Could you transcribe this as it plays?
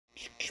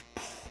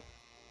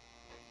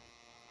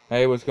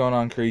Hey, what's going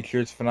on,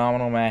 creatures?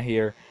 Phenomenal Matt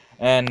here,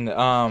 and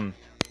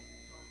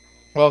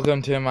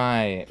welcome to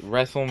my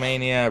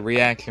Wrestlemania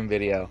reaction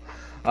video.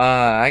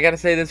 I gotta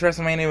say, this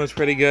Wrestlemania was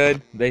pretty good.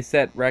 They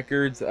set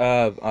records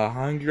of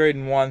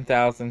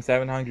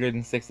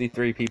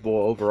 101,763 people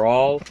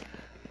overall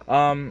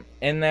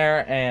in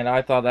there, and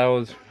I thought that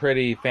was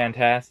pretty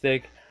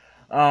fantastic.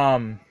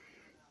 Um,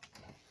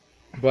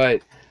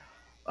 but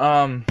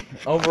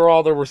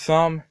overall, there were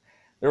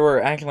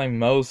actually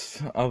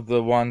most of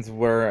the ones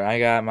where I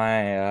got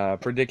my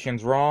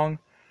predictions wrong.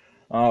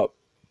 Uh,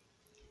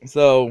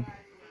 so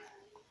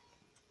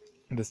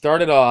to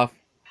start it off,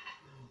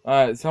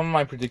 some of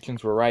my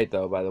predictions were right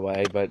though, by the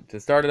way. But to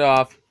start it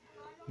off,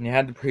 you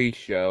had the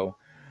pre-show,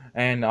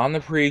 and on the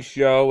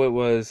pre-show, it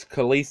was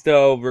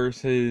Kalisto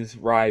versus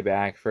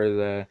Ryback for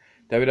the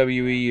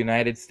WWE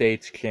United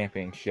States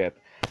Championship,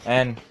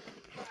 and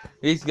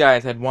these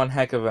guys had one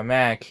heck of a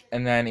match,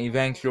 and then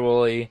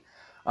eventually,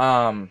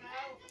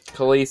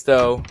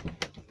 Kalisto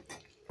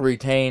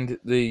retained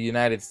the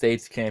United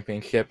States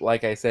Championship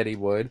like I said he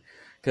would,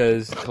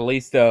 because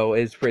Kalisto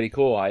is pretty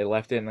cool. I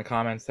left it in the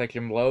comments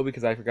section below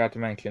because I forgot to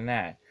mention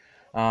that.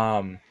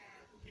 And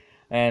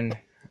then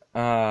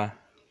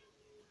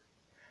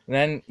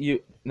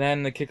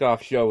the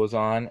kickoff show was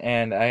on,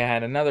 and I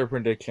had another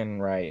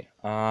prediction right.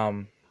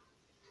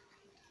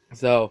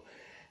 So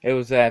it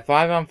was a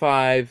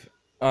 5-on-5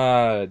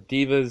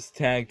 Divas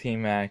tag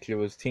team match. It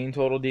was Team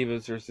Total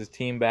Divas versus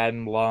Team Bad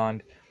and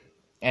Blonde,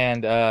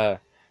 and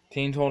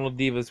Team Total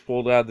Divas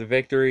pulled out the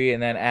victory,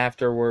 and then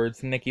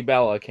afterwards Nikki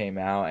Bella came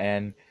out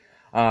and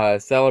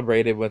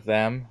celebrated with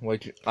them,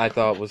 which I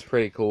thought was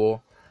pretty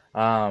cool.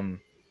 I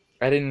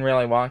didn't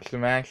really watch the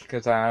match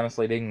because I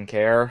honestly didn't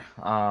care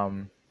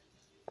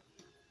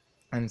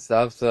and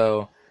stuff,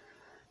 so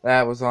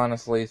that was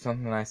honestly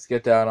something I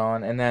skipped out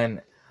on. And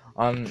then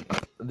on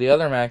the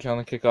other match on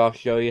the kickoff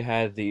show, you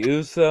had the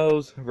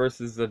Usos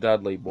versus the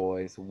Dudley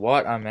Boys.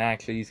 What a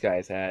match these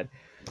guys had.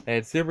 They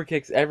had super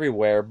kicks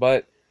everywhere,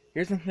 but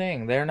here's the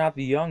thing. They're not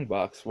the Young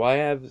Bucks. Why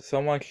have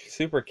so much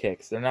super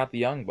kicks? They're not the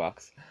Young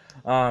Bucks.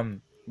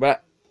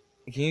 But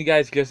can you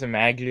guys just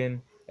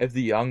imagine if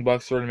the Young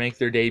Bucks were to make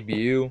their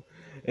debut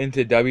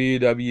into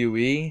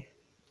WWE?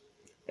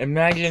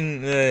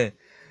 Imagine the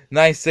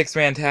nice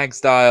six-man tag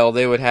style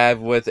they would have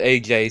with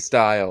AJ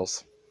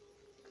Styles.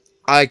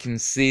 I can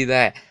see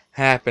that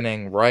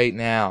happening right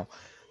now.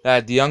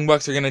 That the Young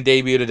Bucks are going to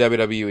debut to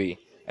WWE.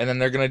 And then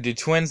they're going to do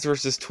twins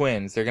versus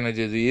twins. They're going to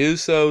do the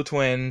Uso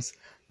twins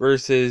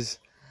versus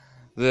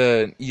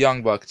the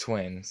Young Buck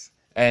twins.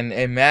 And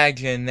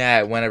imagine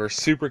that whenever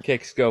super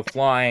kicks go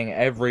flying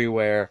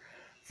everywhere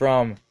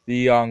from the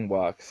Young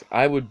Bucks.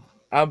 I would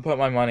put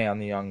my money on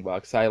the Young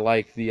Bucks. I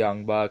like the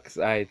Young Bucks.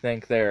 I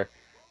think they're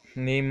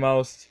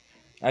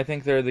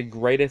the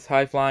greatest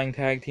high-flying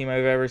tag team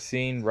I've ever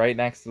seen, right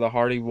next to the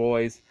Hardy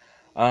Boys.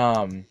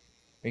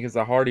 Because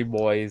the Hardy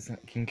Boys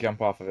can jump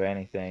off of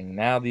anything.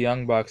 Now the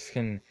Young Bucks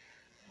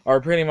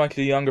are pretty much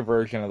the younger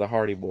version of the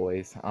Hardy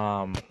Boys.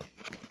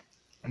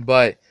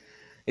 But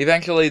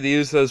eventually the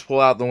Usos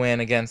pull out the win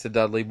against the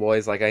Dudley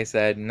Boys, like I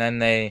said, and then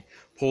they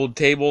pulled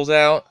tables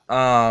out,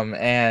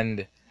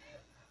 and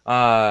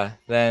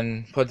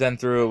then put them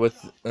through it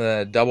with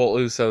the double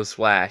Uso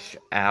splash.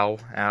 Ow,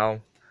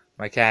 ow.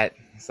 My cat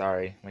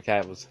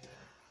was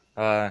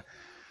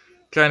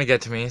trying to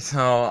get to me.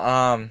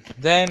 So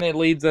then it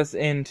leads us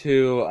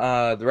into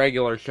the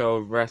regular show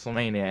of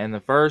WrestleMania, and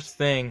the first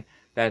thing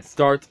that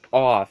starts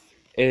off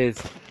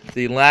is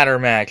the ladder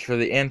match for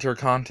the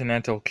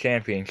Intercontinental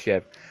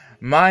Championship.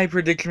 My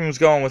prediction was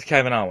going with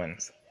Kevin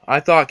Owens. I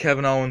thought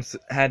Kevin Owens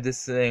had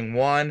this thing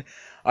won.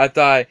 I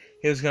thought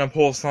he was gonna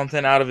pull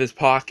something out of his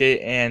pocket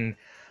and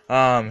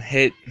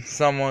hit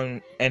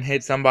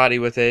somebody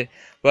with it,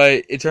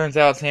 but it turns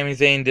out Sami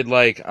Zayn did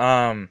like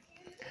some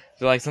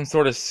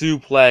sort of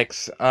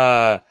suplex,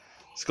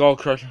 skull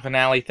crushing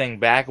finale thing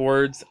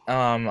backwards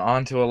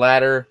onto a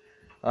ladder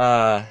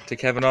to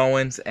Kevin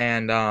Owens,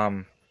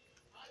 and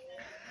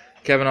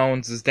Kevin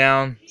Owens is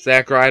down.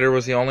 Zack Ryder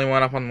was the only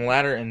one up on the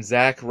ladder, and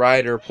Zack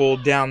Ryder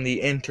pulled down the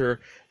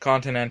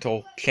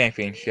Intercontinental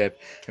Championship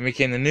and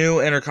became the new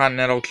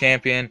Intercontinental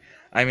Champion.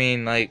 I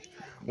mean, like,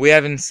 we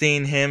haven't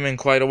seen him in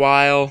quite a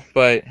while,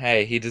 but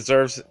hey, he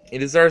deserves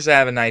to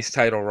have a nice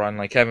title run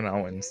like Kevin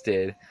Owens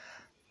did.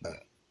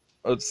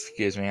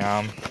 Excuse me.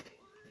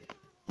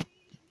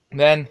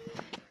 Then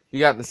you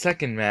got the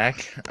second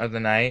match of the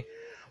night.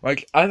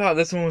 Like, I thought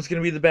this one was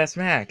gonna be the best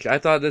match. I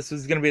thought this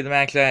was gonna be the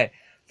match that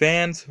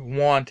fans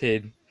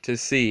wanted to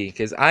see,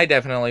 because I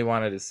definitely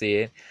wanted to see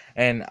it,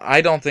 and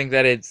I don't think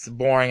that it's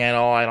boring at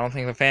all. I don't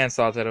think the fans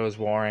thought that it was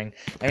boring.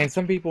 I mean,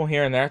 some people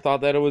here and there thought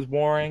that it was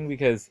boring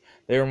because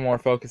they were more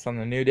focused on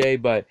the New Day,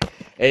 but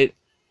it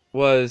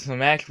was a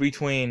match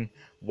between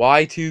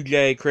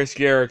Y2J Chris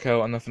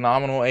Jericho and the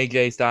phenomenal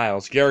AJ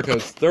Styles.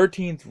 Jericho's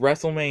 13th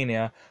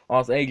WrestleMania,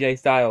 whilst AJ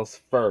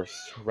Styles'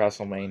 first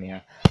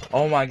WrestleMania.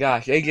 Oh my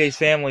gosh, AJ's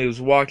family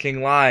was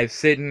watching live,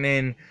 sitting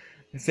in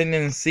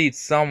the seats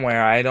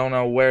somewhere. I don't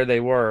know where they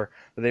were,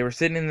 but they were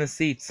sitting in the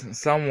seats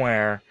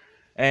somewhere,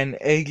 and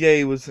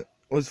AJ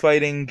was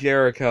fighting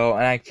Jericho,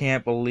 and I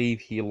can't believe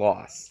he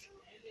lost.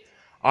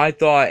 I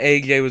thought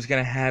AJ was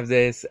going to have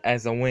this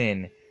as a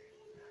win,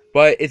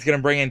 but it's going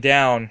to bring it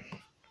down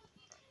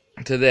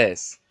to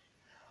this.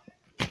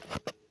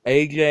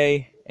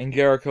 AJ and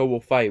Jericho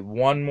will fight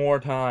one more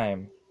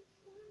time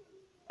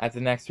at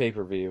the next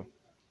pay-per-view.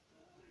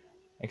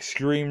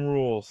 Extreme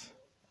Rules.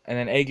 And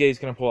then AJ's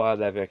going to pull out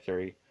that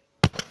victory.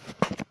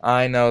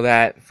 I know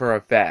that for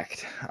a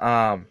fact.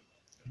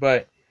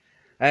 But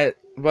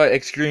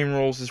Extreme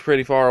Rules is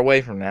pretty far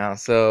away from now,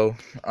 so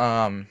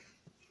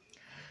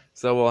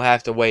we'll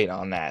have to wait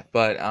on that.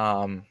 But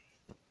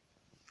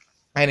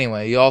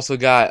anyway, you also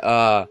have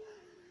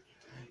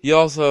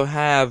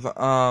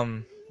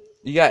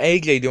you got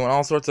AJ doing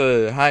all sorts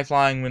of high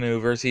flying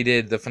maneuvers. He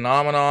did the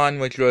Phenomenon,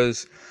 which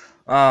was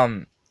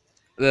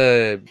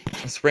the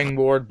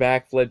springboard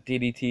backflip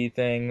DDT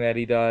thing that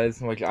he does,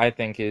 which I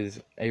think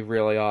is a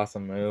really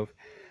awesome move.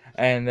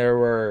 And there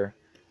were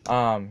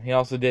he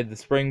also did the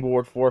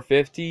springboard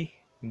 450.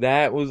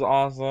 That was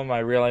awesome. I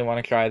really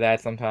want to try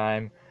that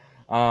sometime.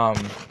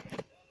 And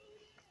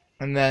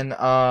then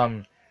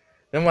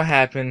what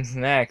happens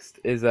next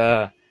is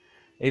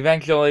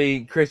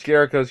eventually Chris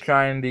Jericho's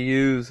trying to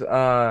use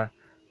the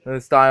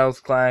Styles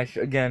Clash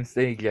against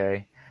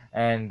AJ,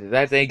 and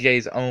that's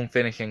AJ's own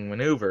finishing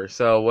maneuver.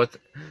 So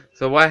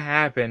what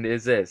happened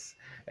is this: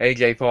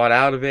 AJ fought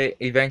out of it.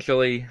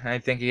 Eventually, I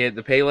think he hit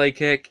the Pele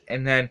kick,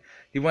 and then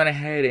he went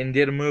ahead and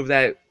did a move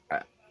that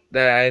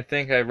I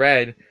think I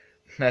read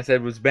that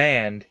said was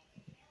banned.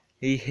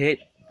 He hit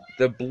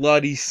the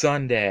Bloody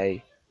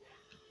Sunday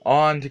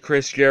on to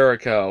Chris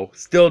Jericho.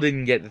 Still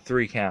didn't get the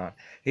 3 count.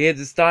 He had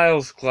the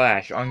Styles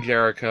Clash on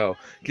Jericho.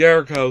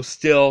 Jericho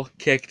still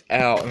kicked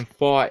out and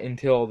fought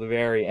until the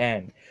very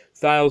end.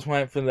 Styles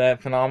went for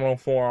that phenomenal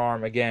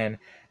forearm again,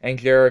 and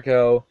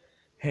Jericho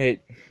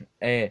hit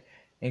the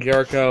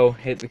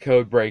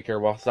code breaker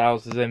while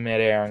Styles was in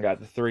midair and got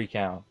the 3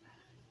 count.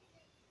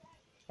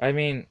 I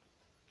mean,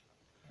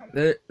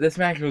 this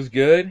match was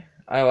good.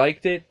 I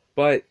liked it,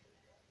 but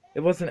it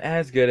wasn't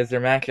as good as their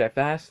match at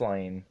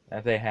Fastlane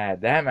that they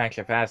had. That match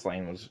at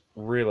Fastlane was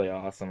really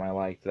awesome. I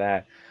liked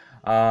that.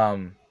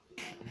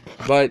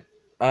 But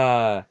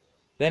then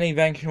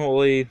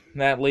eventually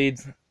that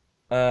leads.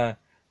 So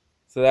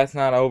that's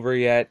not over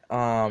yet.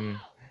 And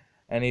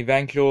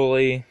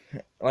eventually,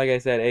 like I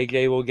said,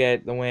 AJ will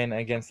get the win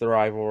against the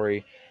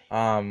rivalry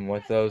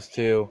with those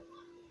two.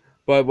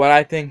 But what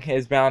I think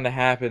is bound to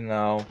happen,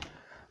 though,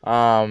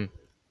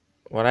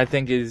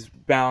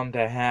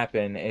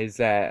 is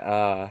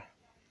that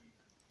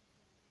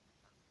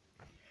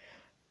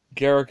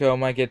Jericho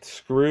might get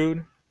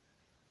screwed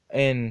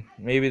in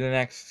maybe the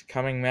next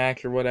coming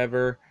match or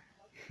whatever,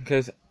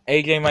 because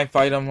AJ might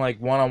fight him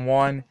like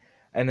one-on-one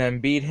and then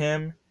beat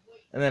him,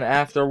 and then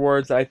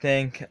afterwards I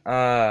think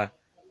the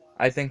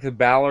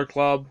Balor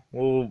Club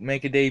will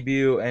make a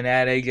debut and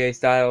add AJ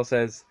Styles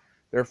as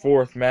their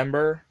 4th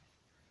member.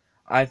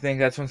 I think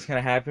that's what's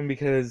going to happen,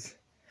 because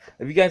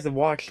if you guys have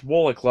watched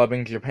Bullet Club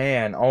in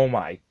Japan, oh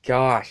my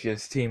gosh,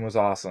 this team was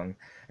awesome.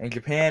 In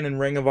Japan and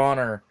Ring of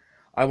Honor,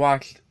 I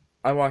watched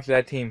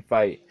that team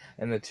fight.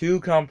 And the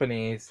two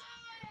companies,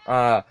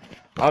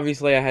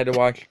 obviously I had to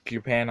watch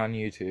Japan on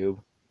YouTube,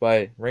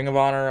 but Ring of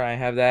Honor, I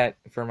have that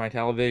for my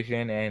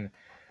television, and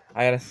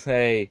I gotta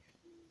say,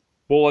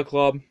 Bullet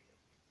Club,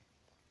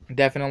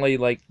 definitely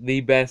like the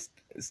best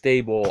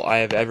stable I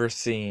have ever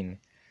seen.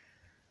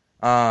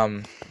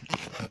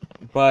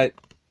 But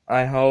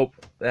I hope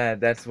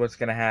that's what's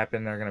going to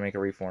happen. They're going to make a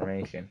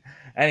reformation.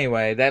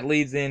 Anyway, that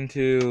leads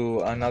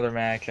into another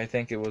match. I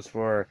think it was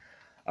for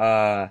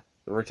the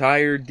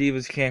retired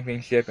Divas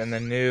Championship and the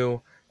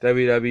new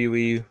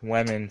WWE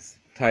Women's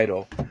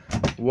title.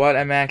 What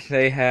a match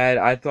they had.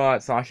 I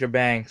thought Sasha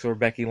Banks or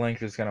Becky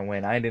Lynch was going to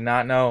win. I did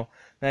not know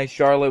that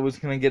Charlotte was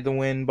going to get the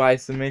win by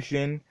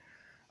submission,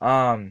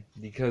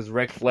 because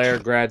Ric Flair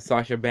grabbed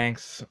Sasha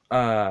Banks'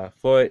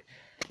 foot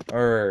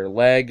or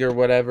leg or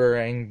whatever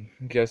and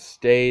just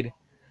stayed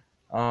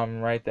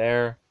right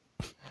there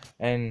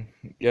and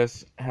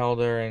just held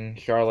her, and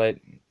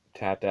Charlotte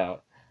tapped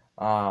out.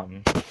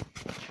 And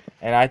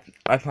I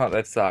thought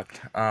that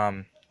sucked.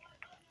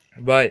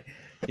 But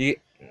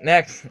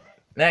next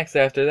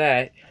after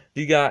that,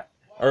 you got,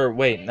 or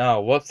wait, no,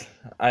 whoops,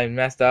 I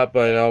messed up,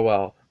 but oh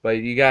well. But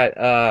you got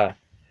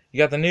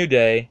the New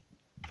Day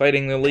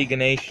fighting the League of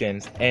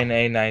Nations in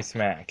a nice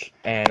match,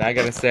 and I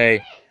gotta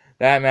say,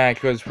 that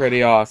match was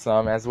pretty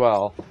awesome as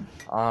well.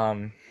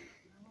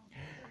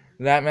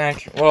 That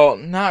match, well,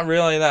 not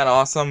really that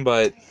awesome,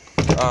 but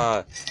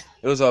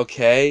it was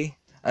okay.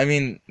 I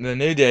mean, the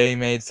New Day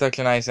made such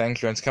a nice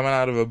entrance coming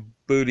out of a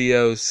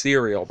Bootio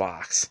cereal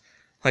box.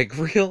 Like,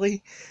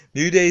 really?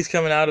 New Day's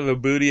coming out of a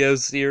Bootio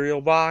cereal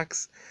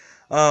box?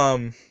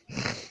 And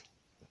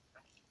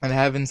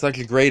having such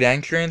a great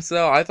entrance,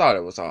 though? I thought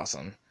it was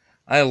awesome.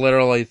 I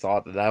literally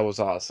thought that was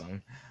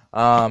awesome.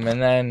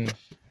 And then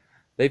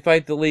they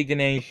fight the League of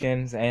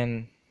Nations,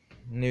 and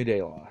New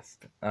Day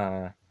lost.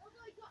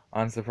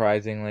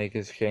 Unsurprisingly,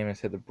 because Sheamus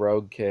hit the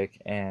brogue kick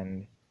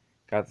and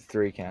got the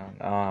 3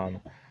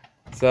 count.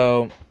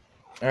 So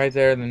right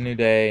there, the New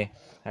Day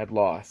had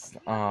lost.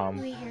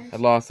 Had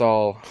lost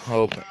all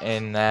hope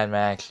in that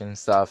match and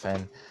stuff,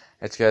 and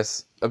it's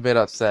just a bit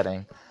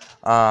upsetting.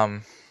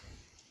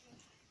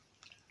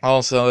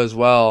 Also, as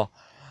well,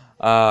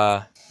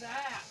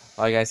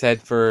 like I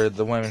said, for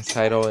the women's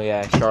title,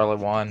 yeah, Charlotte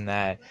won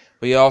that.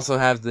 But you also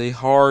have the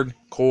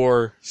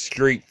hardcore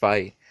street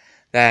fight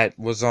that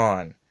was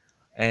on.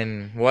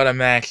 And what a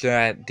match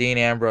that Dean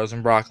Ambrose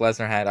and Brock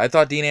Lesnar had. I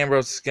thought Dean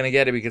Ambrose was going to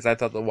get it because I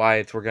thought the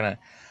Wyatts were going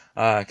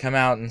to come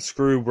out and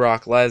screw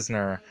Brock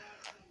Lesnar.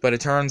 But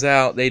it turns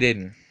out they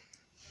didn't.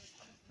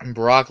 And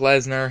Brock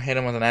Lesnar hit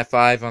him with an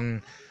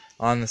F5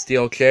 on the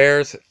steel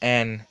chairs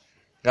and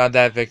got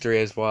that victory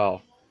as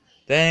well.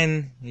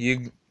 Then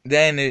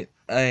it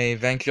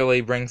eventually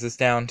brings us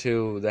down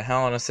to the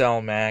Hell in a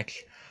Cell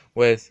match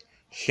with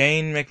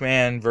Shane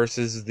McMahon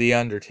versus The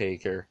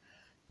Undertaker.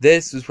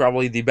 This was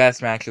probably the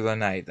best match of the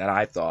night that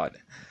I thought.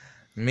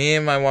 Me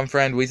and my one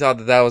friend, we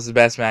thought that was the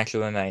best match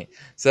of the night.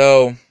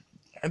 So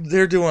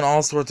they're doing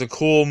all sorts of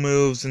cool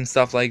moves and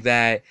stuff like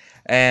that.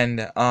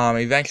 And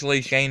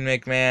eventually Shane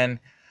McMahon,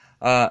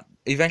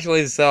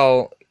 eventually the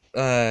cell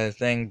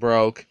thing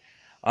broke.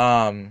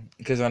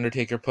 Because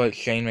Undertaker put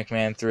Shane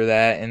McMahon through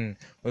that and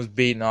was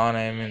beating on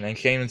him, and then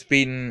Shane was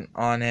beating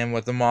on him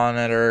with the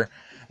monitor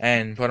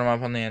and put him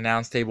up on the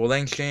announce table.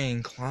 Then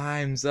Shane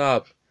climbs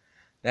up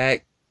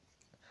that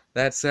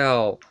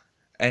cell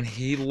and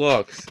he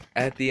looks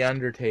at the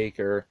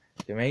Undertaker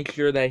to make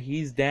sure that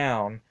he's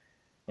down,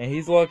 and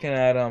he's looking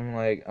at him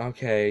like,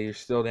 okay, you're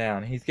still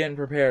down. He's getting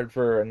prepared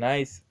for a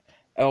nice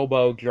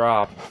elbow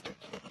drop,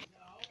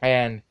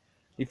 and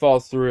he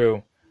falls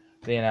through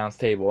the announce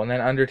table. And then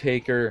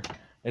Undertaker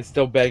is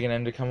still begging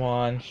him to come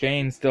on.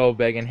 Shane's still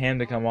begging him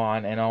to come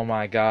on. And oh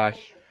my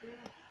gosh.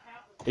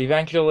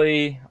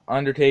 Eventually,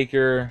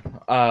 Undertaker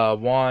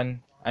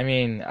won. I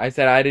mean, I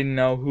said I didn't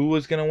know who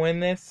was going to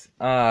win this.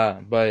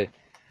 But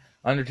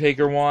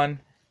Undertaker won.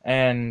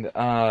 And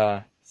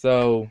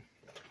so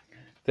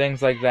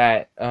things like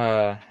that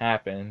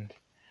happened.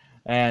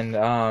 And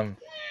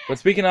but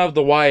speaking of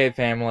the Wyatt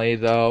family,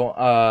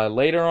 though,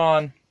 later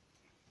on,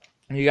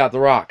 you got The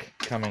Rock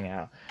coming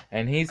out.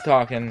 And he's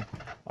talking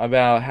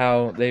about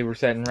how they were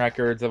setting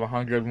records of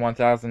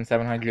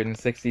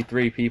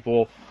 101,763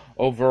 people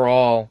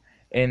overall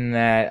in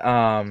that,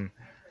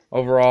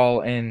 overall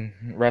in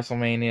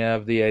WrestleMania,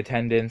 of the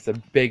attendance, the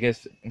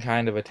biggest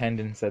kind of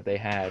attendance that they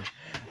had.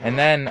 And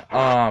then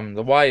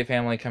the Wyatt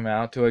family come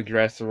out to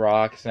address The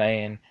Rock,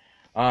 saying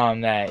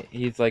that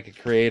he's like a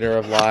creator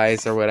of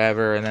lies or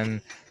whatever. And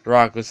then The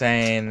Rock was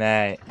saying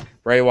that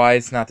Bray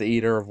Wyatt's not the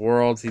eater of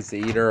worlds, he's the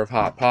eater of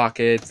hot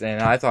pockets,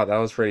 and I thought that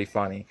was pretty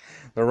funny.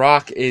 The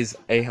Rock is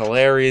a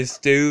hilarious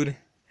dude,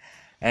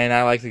 and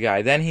I like the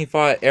guy. Then he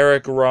fought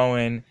Eric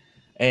Rowan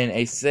in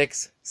a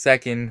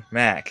 6-second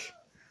match.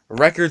 A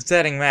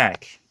record-setting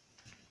match.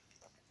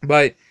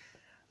 But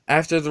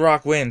after The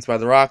Rock wins by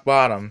the rock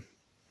bottom,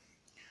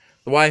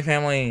 the Wyatt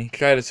family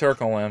try to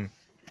circle him,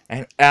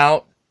 and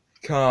out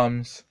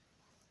comes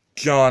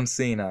John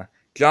Cena.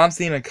 John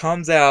Cena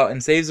comes out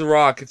and saves The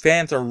Rock.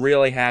 Fans are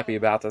really happy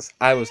about this.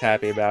 I was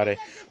happy about it.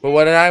 But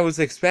what I was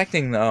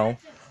expecting, though,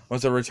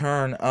 was a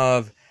return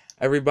of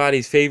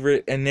everybody's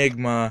favorite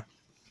enigma,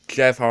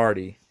 Jeff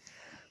Hardy.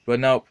 But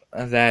nope,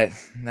 that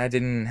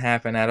didn't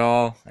happen at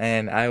all.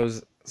 And I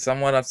was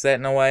somewhat upset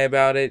in a way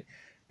about it,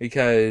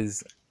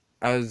 because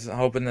I was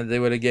hoping that they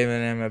would have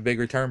given him a big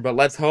return. But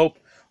let's hope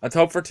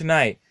for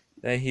tonight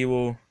that he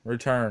will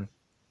return.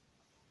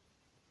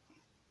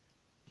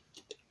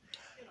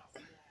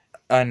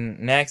 And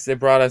next, it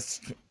brought us,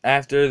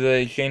 after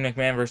the Shane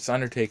McMahon vs.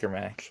 Undertaker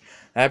match,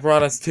 that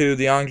brought us to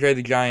the Andre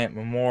the Giant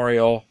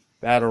Memorial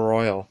Battle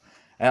Royal.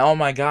 And oh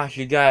my gosh,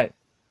 you got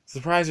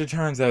surprise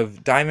returns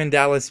of Diamond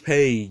Dallas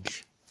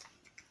Page.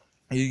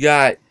 You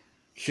got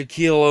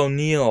Shaquille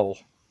O'Neal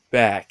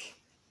back.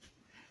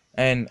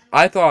 And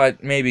I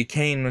thought maybe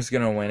Kane was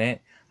going to win it.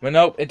 But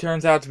nope, it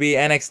turns out to be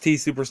NXT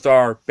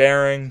superstar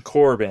Baron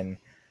Corbin.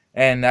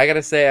 And I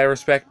gotta say, I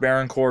respect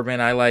Baron Corbin.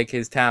 I like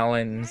his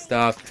talent and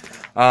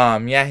stuff.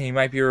 Yeah, he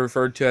might be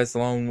referred to as the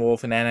Lone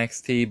Wolf in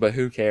NXT, but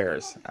who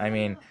cares? I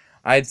mean,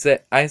 I say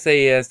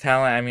he has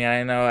talent. I mean,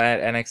 I know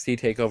at NXT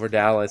TakeOver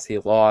Dallas, he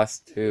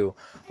lost to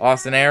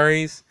Austin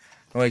Aries,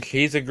 which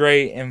he's a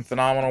great and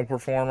phenomenal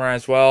performer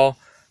as well.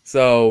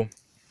 So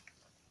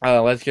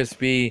let's just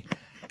be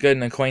good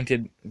and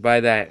acquainted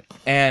by that.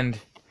 And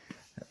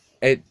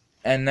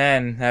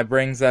then that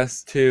brings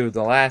us to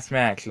the last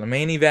match, the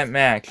main event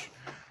match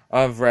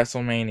of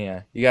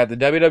WrestleMania. You got the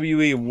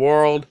WWE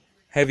World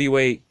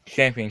Heavyweight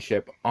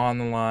Championship on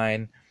the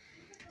line.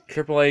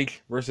 Triple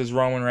H versus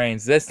Roman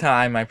Reigns. This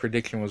time, my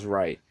prediction was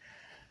right.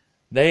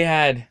 They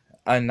had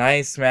a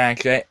nice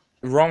match.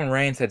 Roman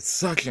Reigns had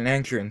such an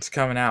entrance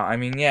coming out. I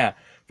mean, yeah,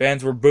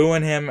 fans were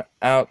booing him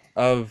out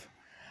of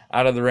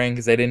the ring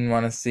because they didn't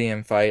want to see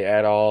him fight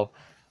at all.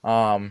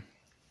 But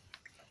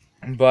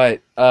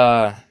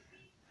I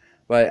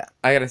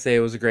gotta say, it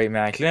was a great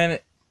match. Then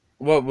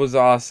what was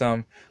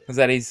awesome was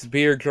that he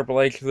speared Triple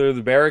H through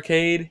the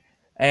barricade,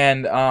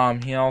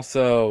 And he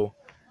also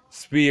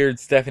speared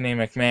Stephanie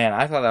McMahon.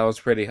 I thought that was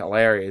pretty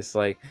hilarious.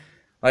 Like,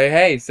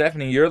 hey,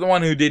 Stephanie, you're the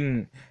one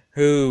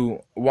who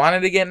wanted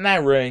to get in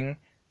that ring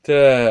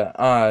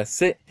to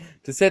sit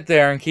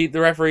there and keep the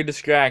referee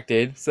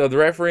distracted. So the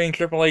referee and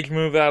Triple H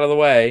move out of the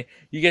way.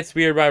 You get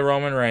speared by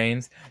Roman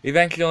Reigns.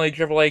 Eventually,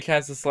 Triple H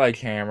has the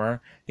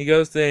sledgehammer. He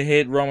goes to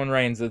hit Roman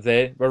Reigns with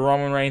it, but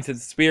Roman Reigns hits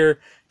the spear,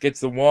 gets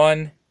the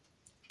 1,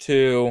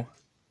 2,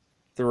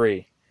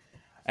 3,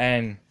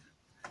 and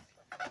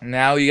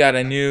now you got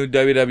a new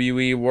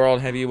WWE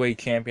World Heavyweight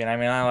Champion. I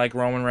mean, I like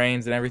Roman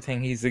Reigns and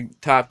everything. He's the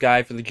top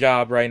guy for the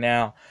job right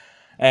now,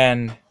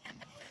 and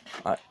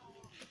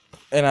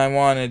I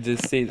wanted to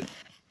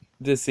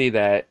see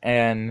that.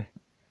 And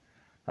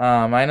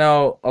I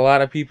know a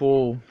lot of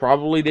people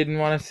probably didn't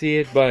want to see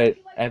it, but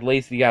at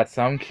least you got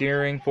some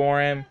cheering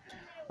for him.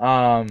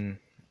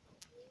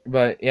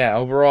 But yeah,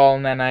 overall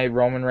in that night,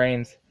 Roman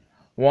Reigns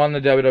won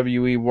the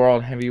WWE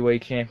World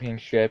Heavyweight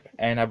Championship,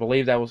 and I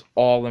believe that was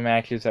all the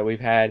matches that we've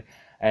had.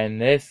 And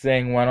this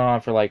thing went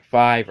on for like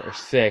 5 or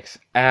 6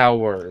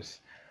 hours.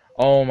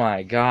 Oh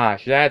my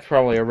gosh, that's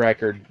probably a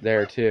record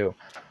there too.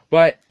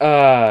 But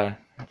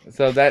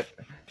so that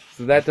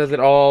does it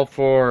all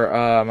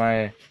for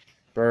my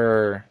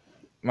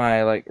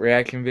like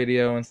reaction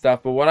video and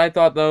stuff. But what I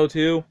thought though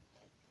too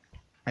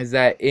is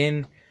that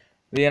in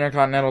the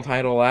Intercontinental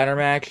title ladder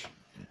match,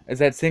 is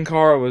that Sin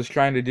Cara was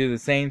trying to do the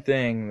same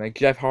thing like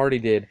Jeff Hardy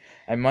did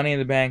at Money in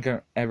the Bank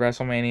at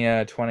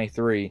WrestleMania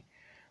 23.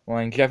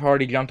 When Jeff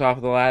Hardy jumped off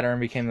of the ladder and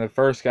became the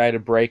first guy to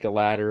break a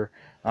ladder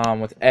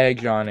with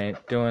Edge on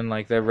it, doing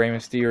like the Rey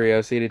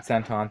Mysterio seated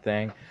senton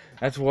thing.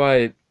 That's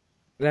what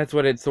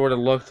it sort of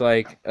looked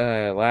like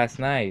last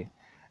night.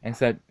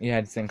 Except you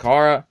had Sin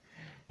Cara,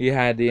 you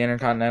had the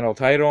Intercontinental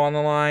title on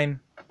the line,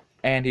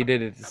 and he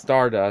did it to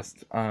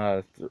Stardust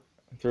through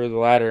the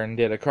ladder and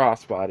did a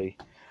crossbody.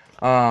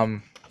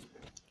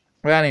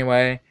 But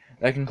anyway,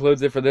 that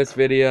concludes it for this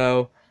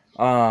video.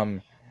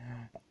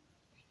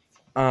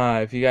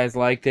 If you guys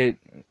liked it,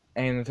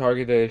 and the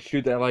target to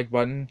shoot that like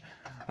button,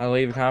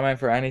 leave a comment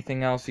for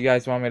anything else you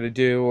guys want me to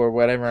do or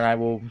whatever, and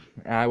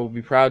I will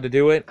be proud to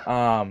do it.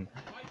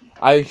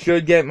 I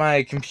should get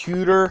my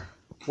computer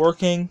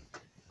working.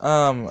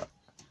 I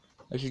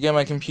should get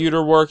my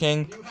computer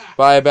working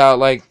by about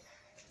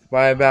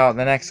the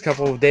next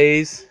couple of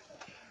days,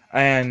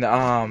 and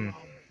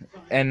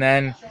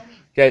then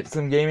get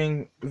some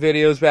gaming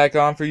videos back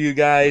on for you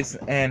guys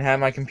and have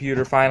my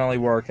computer finally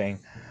working.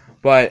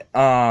 But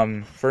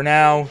for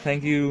now,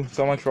 thank you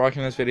so much for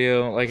watching this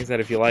video. Like I said,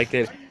 if you liked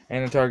it,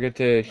 and the target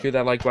to shoot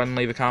that like button,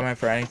 leave a comment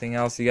for anything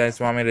else you guys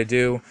want me to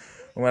do,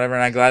 or whatever,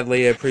 and I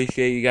gladly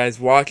appreciate you guys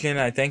watching.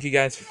 I thank you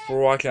guys for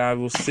watching. I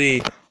will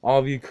see all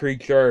of you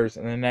creatures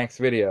in the next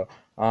video.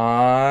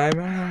 I'm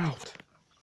out.